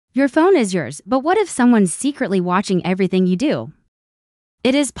Your phone is yours, but what if someone's secretly watching everything you do?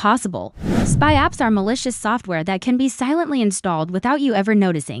 It is possible. Spy apps are malicious software that can be silently installed without you ever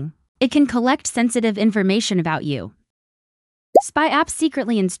noticing. It can collect sensitive information about you. Spy apps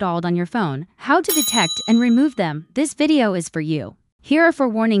secretly installed on your phone. How to detect and remove them. This video is for you. Here are 4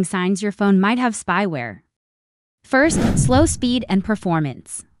 warning signs your phone might have spyware. First, slow speed and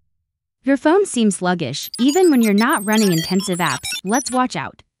performance. Your phone seems sluggish, even when you're not running intensive apps. Let's watch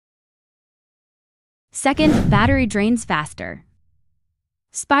out. Second, battery drains faster.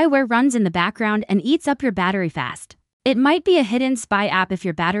 Spyware runs in the background and eats up your battery fast. It might be a hidden spy app if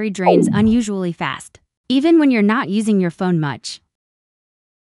your battery drains unusually fast, even when you're not using your phone much.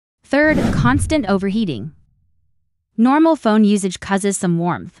 Third, constant overheating. Normal phone usage causes some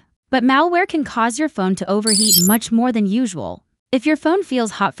warmth, but malware can cause your phone to overheat much more than usual. If your phone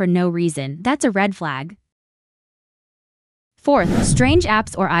feels hot for no reason, that's a red flag. Fourth, strange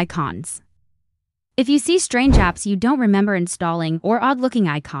apps or icons. If you see strange apps you don't remember installing or odd-looking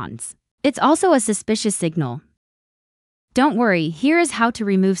icons, it's also a suspicious signal. Don't worry, here is how to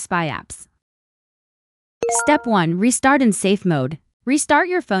remove spy apps. Step 1. Restart in safe mode. Restart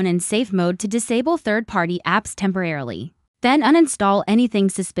your phone in safe mode to disable third-party apps temporarily. Then uninstall anything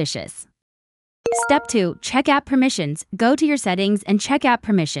suspicious. Step 2. Check app permissions. Go to your settings and check app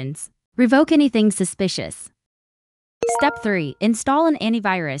permissions. Revoke anything suspicious. Step 3. Install an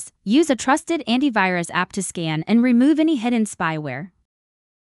antivirus. Use a trusted antivirus app to scan and remove any hidden spyware.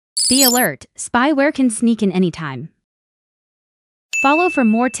 Be alert, spyware can sneak in anytime. Follow for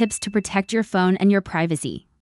more tips to protect your phone and your privacy.